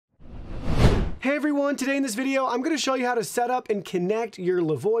Hey everyone, today in this video, I'm going to show you how to set up and connect your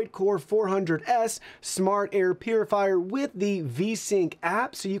LEVOIT Core 400S Smart Air Purifier with the VSync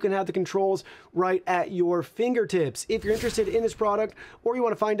app so you can have the controls right at your fingertips. If you're interested in this product or you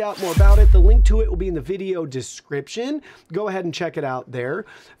want to find out more about it, the link to it will be in the video description. Go ahead and check it out there.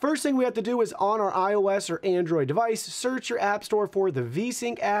 First thing we have to do is on our iOS or Android device, search your app store for the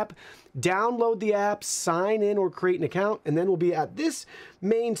VSync app, download the app, sign in or create an account, and then we'll be at this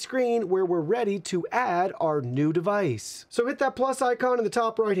main screen where we're ready to add our new device. So hit that plus icon in the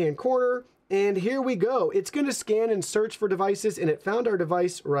top right hand corner, and here we go. It's going to scan and search for devices, and it found our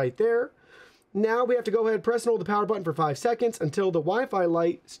device right there. Now we have to go ahead, press and hold the power button for 5 seconds until the Wi-Fi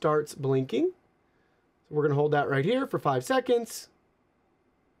light starts blinking. So we're going to hold that right here for 5 seconds.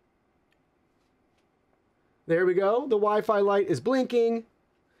 There we go. The Wi-Fi light is blinking.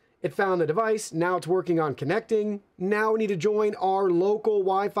 It found the device. Now it's working on connecting. Now we need to join our local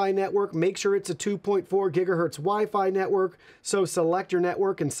Wi-Fi network. Make sure it's a 2.4 gigahertz Wi-Fi network. So select your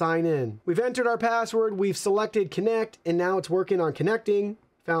network and sign in. We've entered our password. We've selected connect, and now it's working on connecting.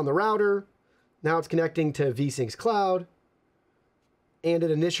 Found the router. Now it's connecting to vSync's cloud. And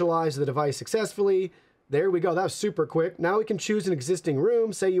it initialized the device successfully. There we go. That was super quick. Now we can choose an existing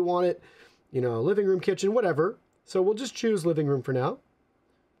room. Say you want it, living room, kitchen, whatever. So we'll just choose living room for now.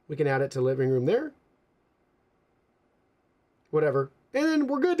 We can add it to living room there. Whatever. And then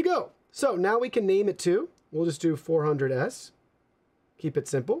we're good to go. So now we can name it too. We'll just do 400S. Keep it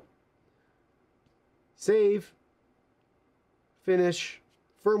simple. Save. Finish.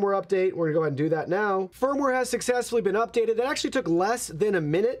 Firmware update. We're going to go ahead and do that now. Firmware has successfully been updated. That actually took less than a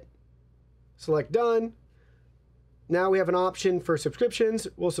minute. Select done. Now we have an option for subscriptions.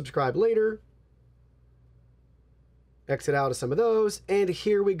 We'll subscribe later. Exit out of some of those, and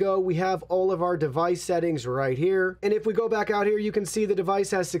here we go. We have all of our device settings right here, and if we go back out here, you can see the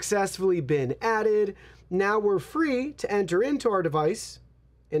device has successfully been added. Now we're free to enter into our device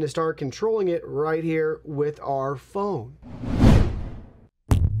and to start controlling it right here with our phone.